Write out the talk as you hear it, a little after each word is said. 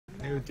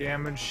New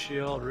damage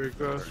shield,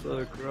 regrowth for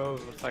the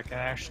grove, if I can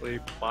actually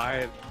buy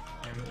it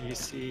in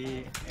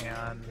EC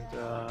and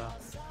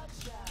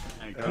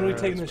When are we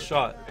taking this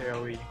shot?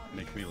 AoE.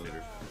 Make me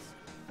later.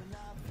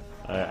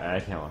 I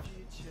can't watch.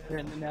 You're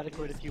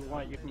inadequate. If you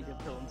want, you can get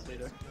pillins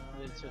later.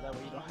 So that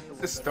way you don't have to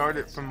worry. Just start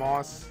it from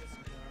Moss.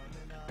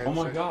 Oh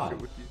my god.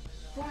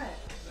 What?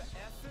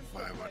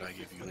 Why would I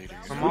give you later?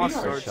 From Moss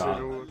Sweetheart starts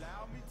shot. it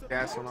with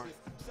gas on.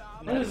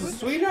 That is a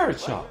sweetheart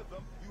shot.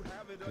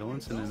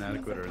 Villains and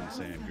inadequate are in the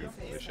same group.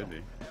 They should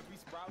be.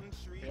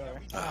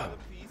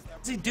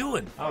 What's he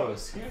doing? I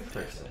was scared for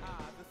a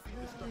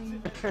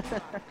second.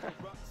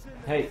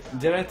 Hey,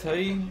 did I tell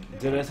you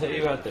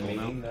about the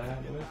meeting that I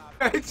had with?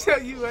 I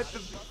tell you at the.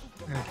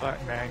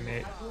 Black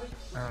Magnate.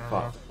 I don't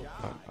know.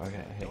 Fuck.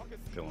 Okay, hey.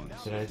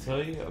 Villains. Did I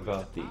tell you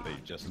about the They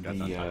just got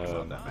done talking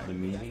about that. the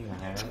meeting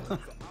I had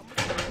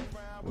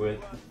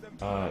with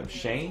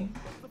Shane?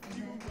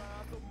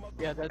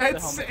 Yeah, that's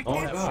That's the helmet. sick. Oh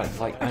my god,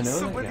 like I know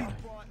So that many- guy.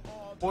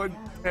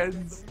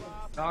 110s,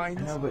 I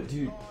 9s. know, but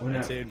dude, when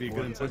I'd say it'd be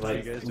good in touch with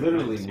like you guys to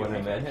literally see when what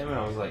I met him,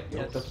 I was like,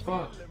 what the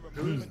fuck?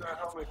 Who's that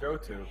helmet go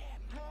to?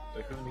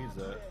 Like, who needs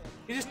that?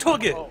 He just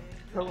took it. Oh,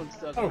 pillins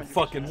does. I don't 100%.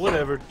 fucking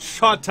whatever.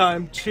 Shot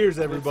time. Cheers,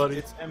 everybody.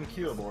 It's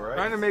MQable, right?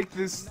 Trying to make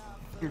this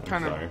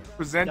kind sorry. of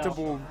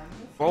presentable Like, I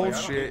don't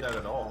bullshit. need that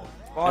at all.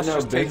 Boss I know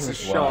just takes a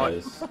shot.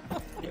 business-wise,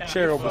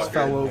 Cheryl just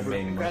fell I over.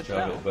 made much of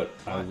Congrats it, but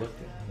I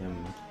looked at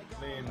him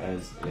I mean, as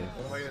if. what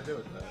am I gonna do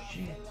with that?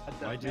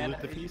 Why'd you loot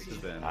the pieces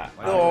then?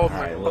 Oh, I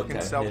my looked fucking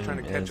at self him trying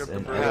to catch as up to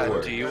an Brad.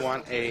 award. Do you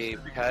want a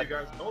Because pet? you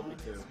guys told me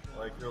to.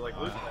 Like, you're like,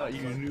 I thought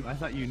you knew. I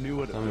thought you knew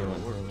what it Tell me was.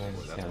 when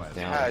something That's why. counts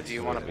down. Yeah, do you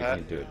so want a that we pet?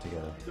 can do it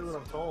together. do what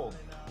I'm told.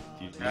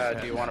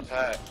 Do you want a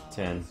pet?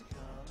 10.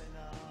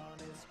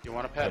 You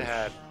want a pet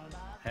hat?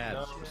 Had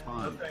No,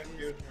 respond. thank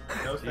you.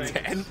 No,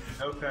 thank you.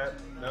 No pet.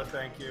 No,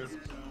 thank you.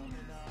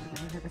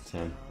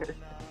 10.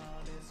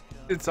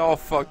 It's all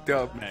fucked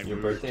up. Man, Your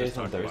we were birthday just is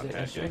on talking about Thursday,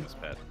 Pat actually? getting his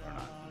pet or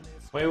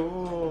not. Wait,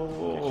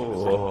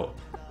 whoa.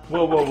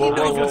 Whoa, whoa, whoa, whoa, whoa, He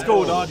knows whoa, what's whoa,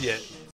 going whoa. on yet.